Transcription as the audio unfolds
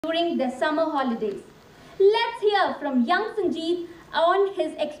during their summer holidays. Let's hear from young Sanjith on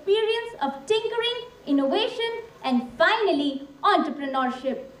his experience of tinkering, innovation, and finally,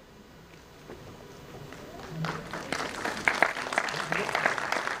 entrepreneurship.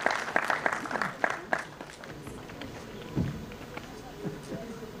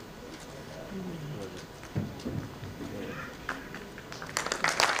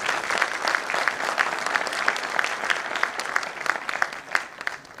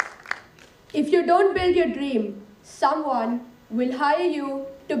 If you don't build your dream, someone will hire you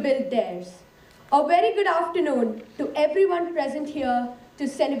to build theirs. A very good afternoon to everyone present here to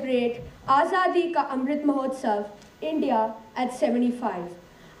celebrate Azadi Ka Amrit Mahotsav, India at 75.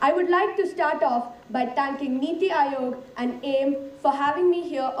 I would like to start off by thanking Niti Aayog and AIM for having me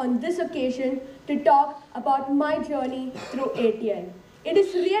here on this occasion to talk about my journey through ATL. It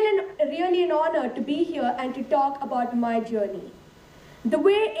is really an honor to be here and to talk about my journey. The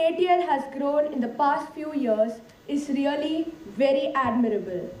way ATL has grown in the past few years is really very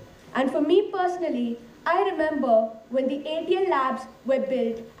admirable. And for me personally, I remember when the ATL labs were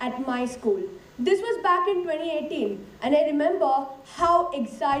built at my school. This was back in 2018, and I remember how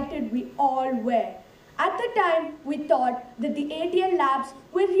excited we all were. At the time, we thought that the ATL labs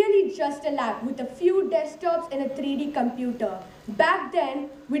were really just a lab with a few desktops and a 3D computer. Back then,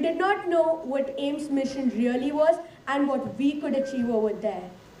 we did not know what AIM's mission really was and what we could achieve over there.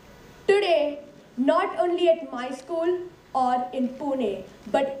 Today, not only at my school or in Pune,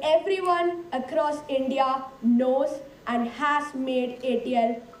 but everyone across India knows and has made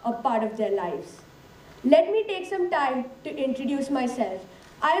ATL a part of their lives. Let me take some time to introduce myself.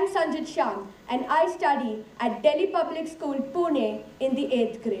 I am Sanjith and I study at Delhi Public School, Pune in the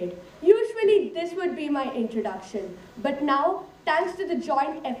 8th grade. Usually this would be my introduction, but now, thanks to the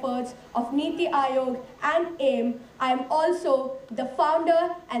joint efforts of Niti Aayog and AIM, I am also the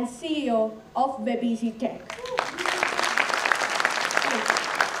founder and CEO of WebEasy Tech.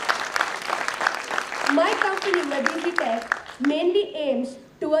 My company, WebEasy Tech, mainly aims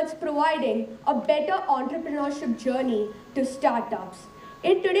towards providing a better entrepreneurship journey to startups.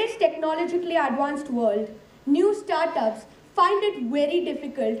 In today's technologically advanced world, new startups find it very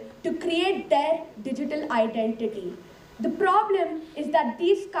difficult to create their digital identity. The problem is that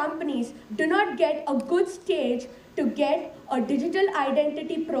these companies do not get a good stage to get a digital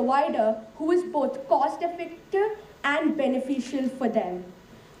identity provider who is both cost-effective and beneficial for them.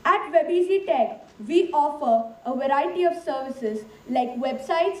 At WebEasy Tech, we offer a variety of services like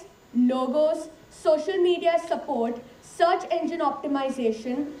websites, logos, social media support, search engine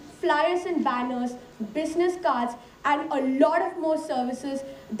optimization, flyers and banners, business cards, and a lot of more services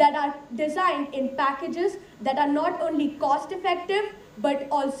that are designed in packages that are not only cost-effective, but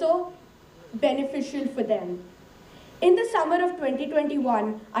also beneficial for them. In the summer of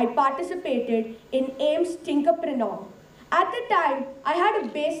 2021, I participated in AIM's Tinkerpreneur. At the time, I had a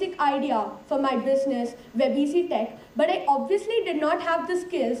basic idea for my business, WebEasy Tech, but I obviously did not have the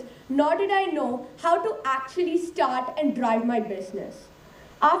skills, nor did I know how to actually start and drive my business.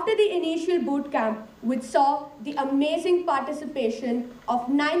 After the initial boot camp, which saw the amazing participation of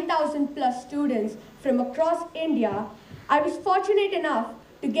 9,000 plus students from across India, I was fortunate enough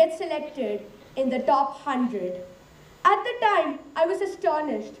to get selected in the top 100. At the time, I was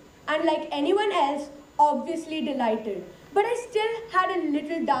astonished and, like anyone else, obviously delighted. But I still had a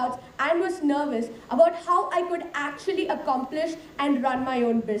little doubts and was nervous about how I could actually accomplish and run my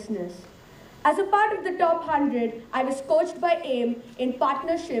own business. As a part of the top 100, I was coached by AIM in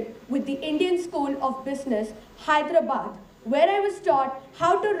partnership with the Indian School of Business, Hyderabad, where I was taught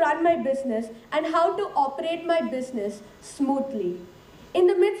how to run my business and how to operate my business smoothly. In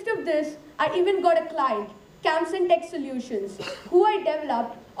the midst of this, I even got a client, Camps and Tech Solutions, who I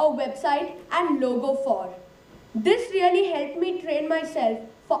developed a website and logo for. This really helped me train myself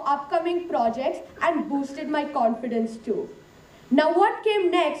for upcoming projects and boosted my confidence too. Now what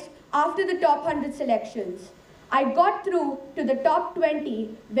came next after the top 100 selections? I got through to the top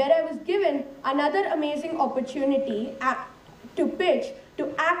 20 where I was given another amazing opportunity to pitch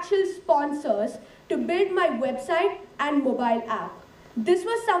to actual sponsors to build my website and mobile app. This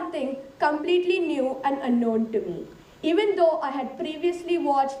was something completely new and unknown to me. Even though I had previously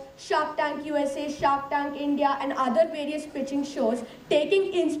watched Shark Tank USA, Shark Tank India, and other various pitching shows,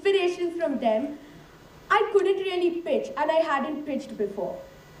 taking inspiration from them, I couldn't really pitch, and I hadn't pitched before.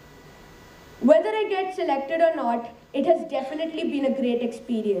 Whether I get selected or not, it has definitely been a great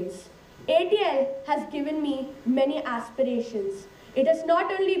experience. ATL has given me many aspirations. It has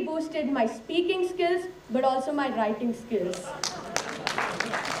not only boosted my speaking skills, but also my writing skills.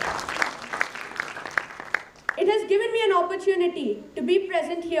 It has given me an opportunity to be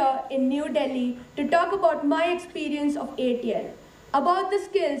present here in New Delhi to talk about my experience of ATL, about the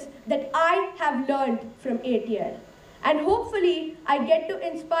skills that I have learned from ATL. And hopefully, I get to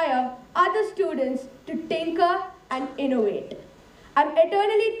inspire other students to tinker and innovate. I'm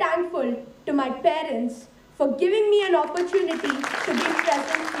eternally thankful to my parents for giving me an opportunity to be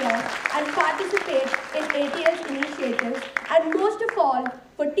present here and participate in ATL's initiatives, and most of all,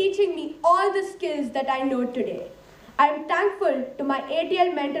 for teaching me all the skills that I know today. I am thankful to my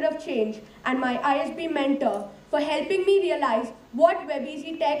ATL mentor of change and my ISB mentor for helping me realize what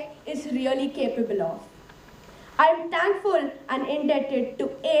WebEasy Tech is really capable of. I am thankful and indebted to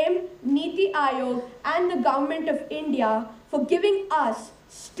AIM, Niti Aayog, and the Government of India for giving us,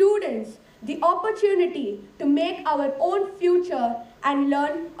 students, the opportunity to make our own future and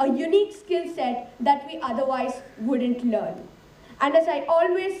learn a unique skill set that we otherwise wouldn't learn. And as I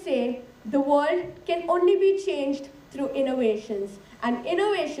always say, the world can only be changed through innovations, and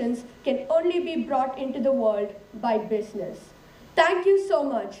innovations can only be brought into the world by business. Thank you so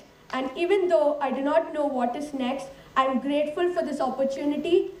much. And even though I do not know what is next, I am grateful for this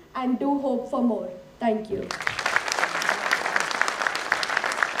opportunity and do hope for more. Thank you.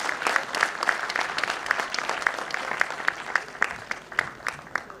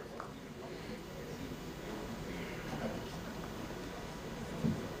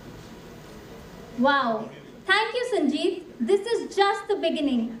 Wow. Thank you, Sanjith. This is just the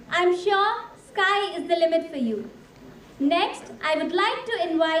beginning. I'm sure sky is the limit for you. Next, I would like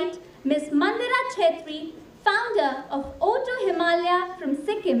to invite Ms. Mandira Chetri, founder of O2 Himalaya from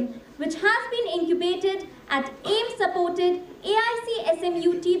Sikkim, which has been incubated at AIM-supported AIC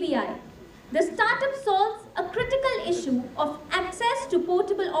SMU TBI. The startup solves a critical issue of access to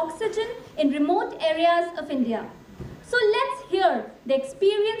portable oxygen in remote areas of India. So let's hear the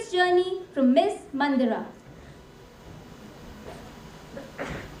experience journey from Ms. Mandira.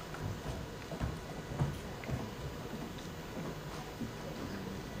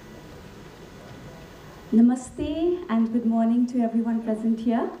 Namaste and good morning to everyone present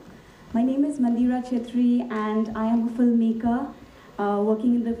here. My name is Mandira Chetri and I am a filmmaker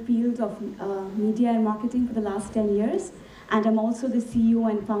working in the field of media and marketing for the last 10 years. And I'm also the CEO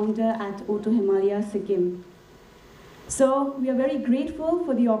and founder at O2 Himalaya, Sikkim. So we are very grateful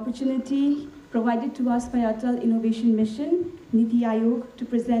for the opportunity provided to us by Atal Innovation Mission, Niti Aayog, to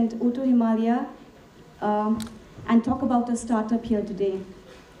present O2 Himalaya and talk about a startup here today.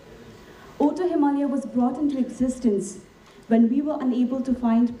 O2 Himalaya was brought into existence when we were unable to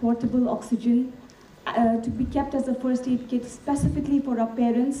find portable oxygen to be kept as a first aid kit specifically for our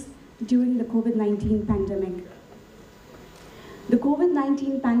parents during the COVID-19 pandemic. The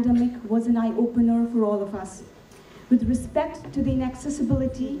COVID-19 pandemic was an eye-opener for all of us with respect to the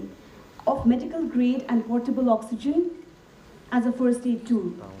inaccessibility of medical grade and portable oxygen as a first aid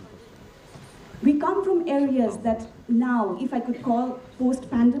tool. We come from areas that now, if I could call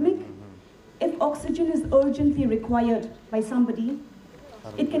post-pandemic, if oxygen is urgently required by somebody,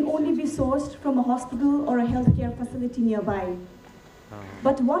 it can only be sourced from a hospital or a healthcare facility nearby.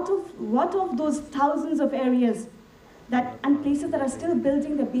 But what of those thousands of areas and places that are still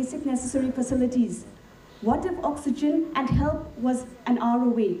building the basic necessary facilities? What if oxygen and help was an hour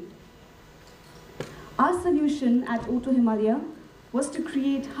away? Our solution at O2 Himalaya was to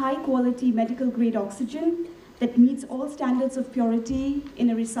create high-quality medical-grade oxygen that meets all standards of purity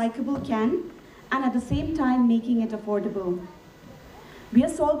in a recyclable can, and at the same time making it affordable. We are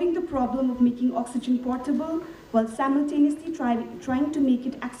solving the problem of making oxygen portable while simultaneously trying to make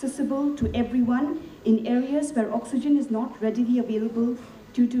it accessible to everyone in areas where oxygen is not readily available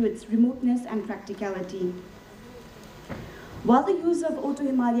due to its remoteness and practicality. While the use of O2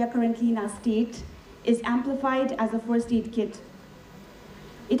 Himalaya currently in our state is amplified as a first aid kit,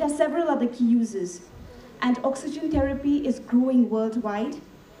 it has several other key uses, and oxygen therapy is growing worldwide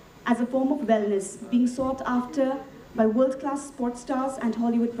as a form of wellness, being sought after by world-class sports stars and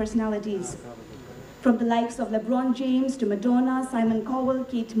Hollywood personalities. From the likes of LeBron James to Madonna, Simon Cowell,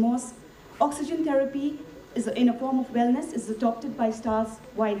 Kate Moss, oxygen therapy in a form of wellness is adopted by stars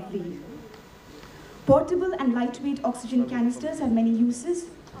widely. Portable and lightweight oxygen canisters have many uses,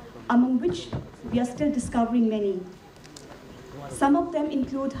 among which we are still discovering many. Some of them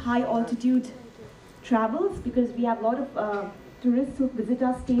include high altitude travels, because we have a lot of tourists who visit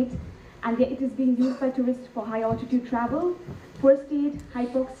our state, and it is being used by tourists for high altitude travel, first aid,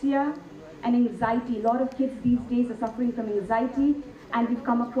 hypoxia, and anxiety. A lot of kids these days are suffering from anxiety, and we've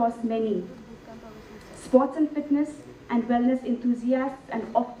come across many. Sports and fitness and wellness enthusiasts, and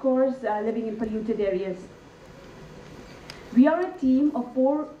of course, living in polluted areas. We are a team of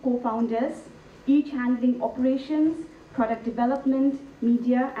 4 co-founders, each handling operations, product development,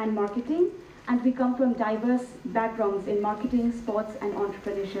 media, and marketing. And we come from diverse backgrounds in marketing, sports, and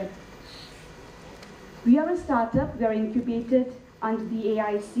entrepreneurship. We are a startup. We are incubated under the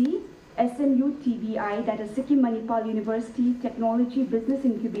AIC, SMU TBI, that is Sikkim Manipal University Technology Business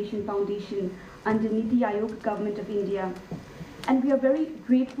Incubation Foundation under Niti Aayog, Government of India. And we are very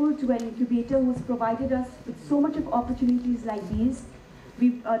grateful to an incubator who has provided us with so much of opportunities like these.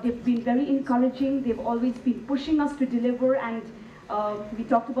 They've been very encouraging. They've always been pushing us to deliver, and we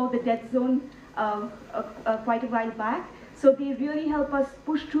talked about the dead zone quite a while back. So they really help us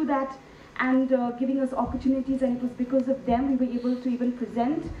push through that and giving us opportunities, and it was because of them we were able to even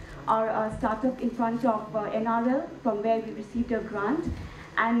present our startup in front of NRL, from where we received a grant.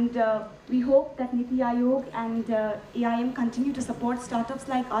 And we hope that Niti Aayog and AIM continue to support startups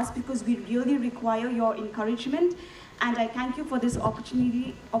like us, because we really require your encouragement. And I thank you for this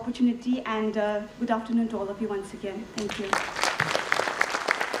opportunity and good afternoon to all of you once again. Thank you.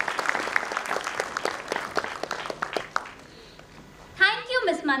 Thank you,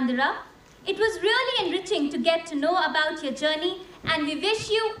 Ms. Mandira. It was really enriching to get to know about your journey, and we wish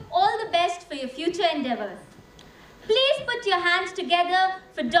you all the best for your future endeavors. Please put your hands together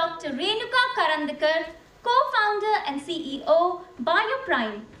for Dr. Renuka Karandikar, co-founder and CEO,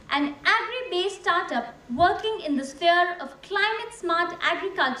 BioPrime, an agri-based startup working in the sphere of climate-smart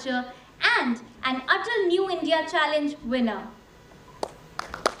agriculture and an Atal New India Challenge winner.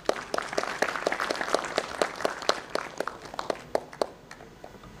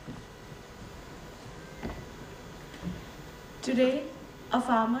 Today, a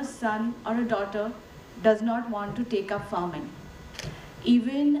farmer's son or a daughter does not want to take up farming.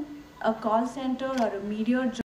 Even a call center or a media job